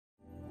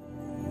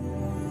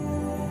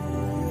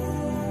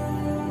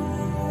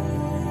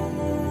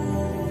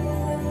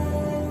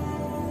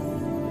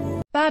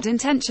Bad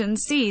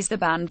Intentions sees the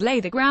band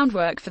lay the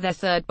groundwork for their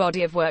third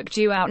body of work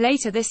due out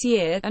later this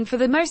year, and for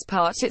the most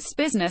part it's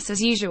business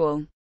as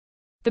usual.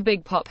 The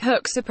big pop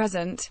hooks are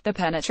present, the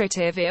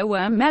penetrative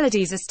earworm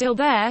melodies are still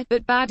there,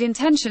 but Bad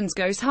Intentions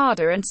goes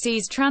harder and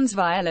sees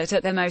Transviolet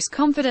at their most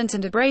confident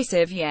and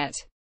abrasive yet.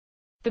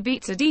 The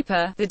beats are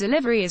deeper, the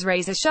delivery is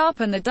razor-sharp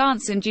and the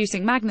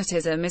dance-inducing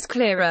magnetism is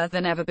clearer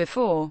than ever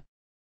before.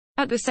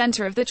 At the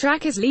center of the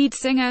track is lead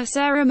singer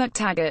Sarah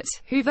McTaggart,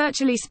 who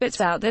virtually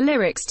spits out the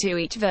lyrics to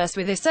each verse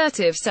with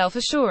assertive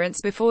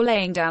self-assurance before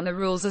laying down the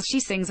rules as she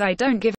sings "I don't give